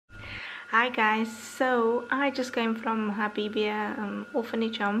Hi guys, so I just came from Habibi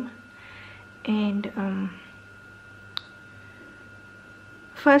orphanage home, and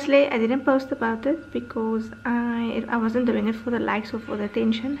firstly I didn't post about it because I wasn't doing it for the likes or for the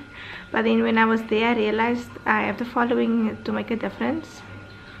attention. But then when I was there, I realized I have the following to make a difference,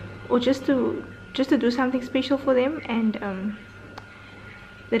 or just to do something special for them. And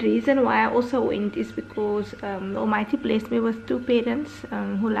the reason why I also went is because the Almighty blessed me with two parents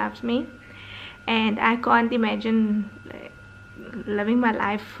who loves me, and I can't imagine living my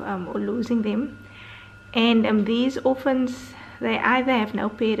life or losing them. And these orphans, they either have no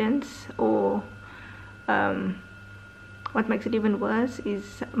parents, or what makes it even worse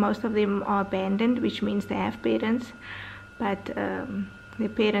is most of them are abandoned, which means they have parents, but their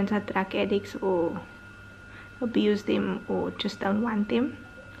parents are drug addicts or abuse them or just don't want them.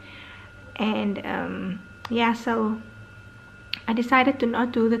 And yeah, so I decided to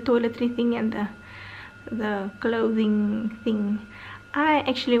not do the toiletry thing and the clothing thing. I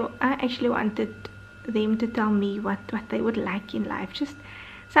actually wanted them to tell me what they would like in life, just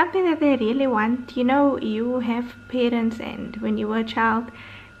something that they really want. You know, you have parents, and when you were a child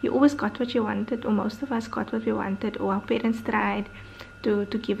you always got what you wanted, or most of us got what we wanted, or our parents tried to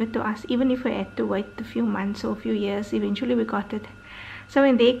give it to us, even if we had to wait a few months or a few years. Eventually we got it. So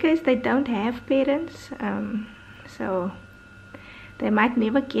in their case, they don't have parents, so they might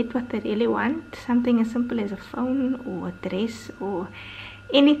never get what they really want, something as simple as a phone or a dress or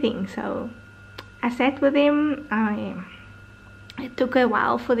anything. So I sat with them. It took a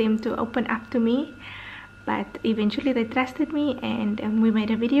while for them to open up to me, but eventually they trusted me, and we made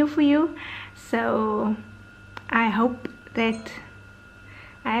a video for you. So I hope that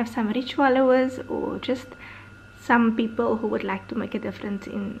I have some rich followers, or just some people who would like to make a difference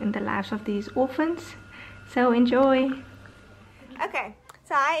in the lives of these orphans. So enjoy. Okay,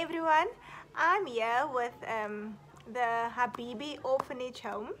 so hi everyone, I'm here with the Habibi orphanage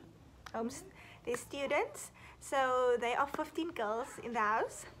homes, their students. So they are 15 girls in the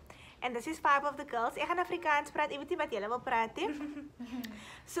house, and this is 5 of the girls. Ek gaan Afrikaans praat, ek weet nie wat julle wil praat nie.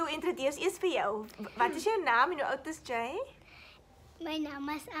 So introduce eers vir jou. Wat is jou naam en hoe oud is jy? My naam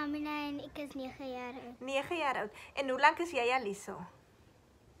is Amina en ek is 9 jaar oud. 9 jaar oud. En hoe lank is jy al hierso?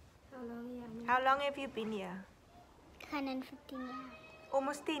 How long have you been here? Ek gaan in 15 jaar.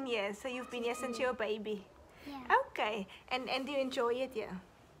 Almost 10 years. So you've been here since you were a baby. Yeah. Okay. And do you enjoy it here?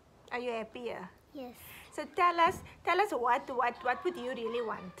 Are you happy here? Yes. So tell us what would you really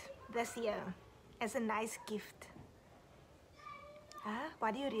want this year as a nice gift? Huh?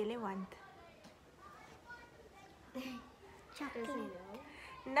 What do you really want? Chocolate.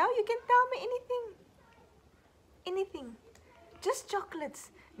 No, you can tell me anything. Anything. Just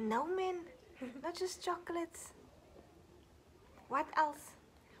chocolates. No, man. Not just chocolates. What else?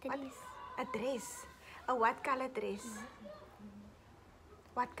 Dress. A dress. A what color dress?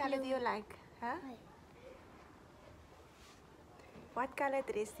 What color do you like? Huh? What color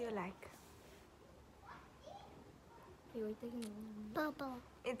dress do you like? Purple.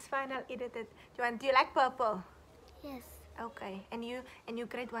 It's fine, I'll edit it. Do you like purple? Yes. Okay. And you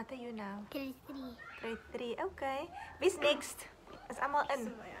grade what are you now? Grade 3. Grade 3. Okay. Who's next? Is allemaal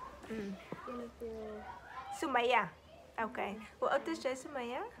in? Sumaya. Okay. Hoe oud is jy,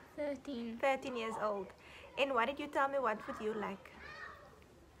 Sumaya? 13. 13 years old. And what did you tell me? What would you like?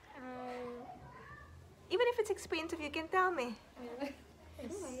 Even if it's expensive, you can tell me. I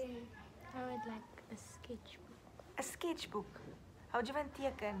would like a sketchbook. A sketchbook. Hou jy van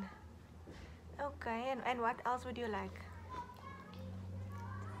teken? Okay. And what else would you like?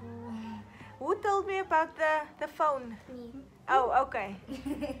 Who told me about the phone? Me. Oh, okay.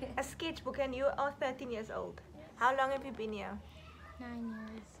 A sketchbook. And you are 13 years old. How long have you been here? 9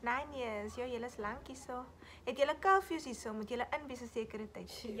 years. 9 years. Jo, julle is lank hier so. Het julle curfews hier so? Moet julle inwees 'n sekere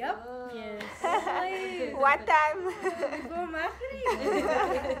tyd? Yep. Yes. What time? Before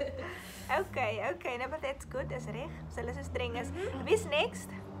Maghrib. Okay. No, but that's good. Dis reg. So hulle is so streng is. Wie's next?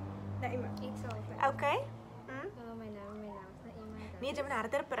 Naima. Ek sal Okay. My naam is Naima. Nee, jy moet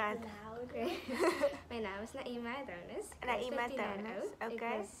harder praat. Okay. My naam is Naima trouwens. Naima Ik ben 15 jaar trouwens, oud.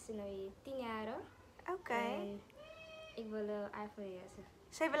 okay. Ik was nu 10 jaar oud. Okay. En ik wil een iPhone hê.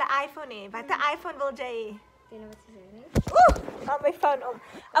 Sy wil 'n iPhone hê. Watter iPhone wil jy hê? Weet je wat ze zeggen? Ooh, on my phone om.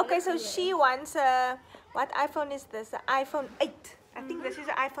 Okay, so she wants what iPhone is this? The iPhone 8. I think this is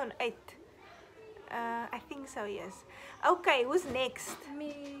an iPhone 8. I think so, yes. Okay, who's next?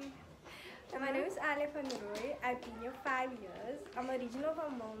 Me. My name is Ali van Roy. I've been here 5 years. I'm original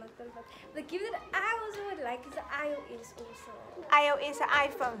from Malmatal, but the gift that I also would like is the iOS also. iOS 'n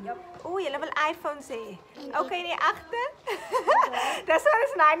iPhone. Yep. Oeh, julle wil iPhones hê. Okay, nee, agter. That's what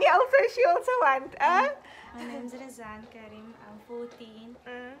is Nani also, she also want. My name's Razan Karim. I'm 14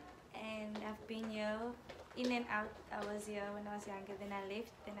 and I've been here in and out. I was here when I was younger, then I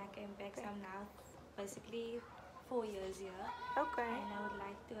left, then I came back. So I'm now basically 4 years here. Okay. And I would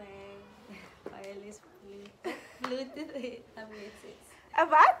like to have wireless Bluetooth headsets. A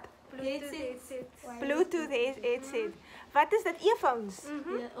what? Headsets. Bluetooth headset. Wat is dit? Earphones?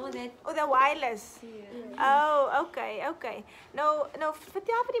 Yeah, oh, that. Oh, the wireless. Yeah. Oh, okay, okay. Nou,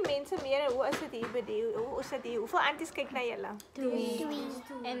 vertel vir die mense meer, hoe is dit hier by die, hoe is dit hier? Hoeveel aunties kyk na julle? Two.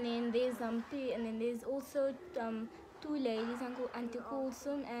 And then there's also two ladies, Auntie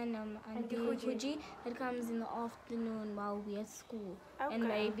Coulson and Auntie Fuji, that comes in the afternoon while we're at school. Okay. And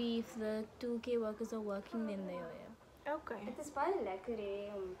maybe if the 2K workers are working, then they are here. Okay. um, Het is baie lekker hè.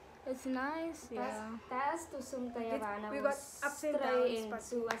 It's nice, yeah. Daar is toe soms tye waarna we got ups and downs, but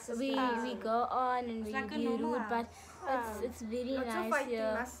so as a We go on and we like a be rude, normal but it's very lots of nice fighting,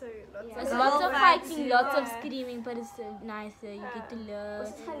 here. lots It's of lots of vibes, fighting, lots of yeah. screaming, but it's nice here. You get to learn,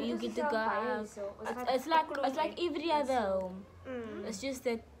 gaan you nie get to sosiaal go baie out. hierso. It's like every other home. It's just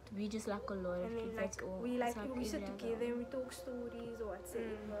that we just like a lot of And then kids, like that's all. we It's we sit every other together home. and we talk stories or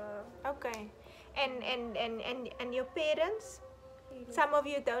whatever. Okay. And your parents? Some of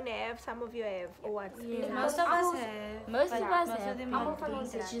you don't have, some of you have, or what? Yeah. Most of us have. Most of us most have of them kids, are doing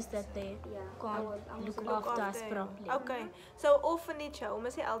it's that. just that they can't look Look after us after. properly. Okay. So orphanage home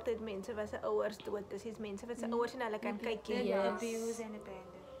is nie altyd mense wat se ouers dood is, dis mense wat se ouers en hulle kan kyk They're hier. Yes. abused and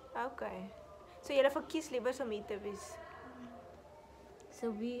abandoned. Okay. So julle verkies liewer om hier te wees.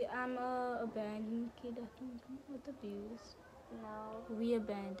 So I'm a abandoned kid, I think, with abuse. No. We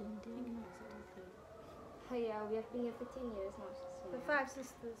abandoned him. Oh yeah, we have been here for 10 years now. The 5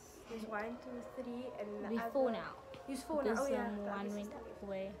 sisters. There's 1, 2, 3, and the We're other. 4 now. You're 4 now. Because Oh yeah. the one other went sister.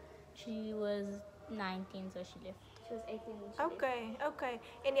 away. She was 19, so she left. She was 18 when she Okay, okay.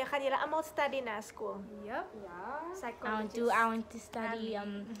 En jy gaan julle almal study na skool. Yep. left. Yeah. Psychologist. I want to study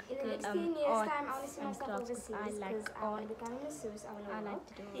In the next 10 years arts time, I want to see and myself crafts overseas because I like because I want to become a masseuse. I want to I like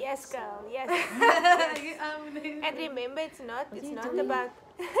to do it. Yes, girl. Yes. And remember, it's not about.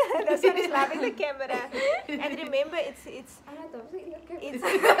 That's why he's laughing the camera. And remember, it's I'm not the it's.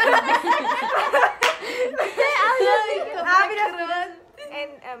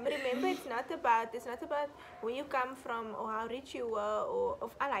 And remember, it's not about where you come from or how rich you were or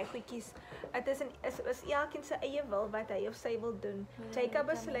of allerlei goedjies. Dit is elkeen se eie wil wat hy of sy wil doen. Jacob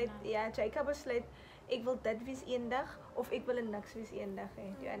besluit ek wil dit wees eendag of ek wil niks wees eendag hê.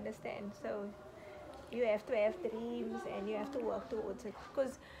 You understand? So you have to have dreams and you have to work towards it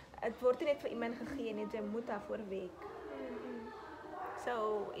because dit word nie net vir iemand gegee nie, jy moet daarvoor werk.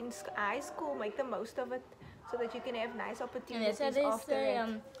 So in high school, make the most of it so that you can have nice And opportunities that's why they after say,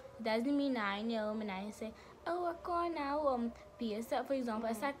 it. doesn't mean I know and I say, oh, I can't now be a, for example,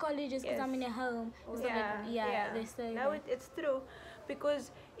 a psychologist because I'm in a home. So they say No, that. it's true.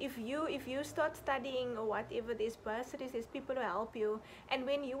 Because if you start studying or whatever, there's bursaries, there's people who help you. And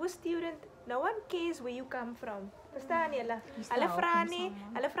when you a student, no one cares where you come from. Verstaan julle? Hulle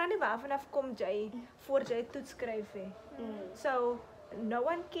vra nie waarvan af kom jy voor jy toets skryf hè. So no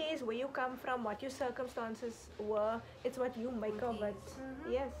one cares where you come from, what your circumstances were. It's what you make of it.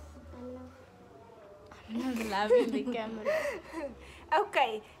 Yes. I'm loving the camera.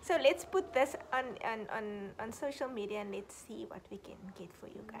 Okay, so let's put this on social media and let's see what we can get for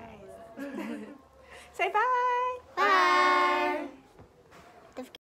you guys. Say bye. Bye.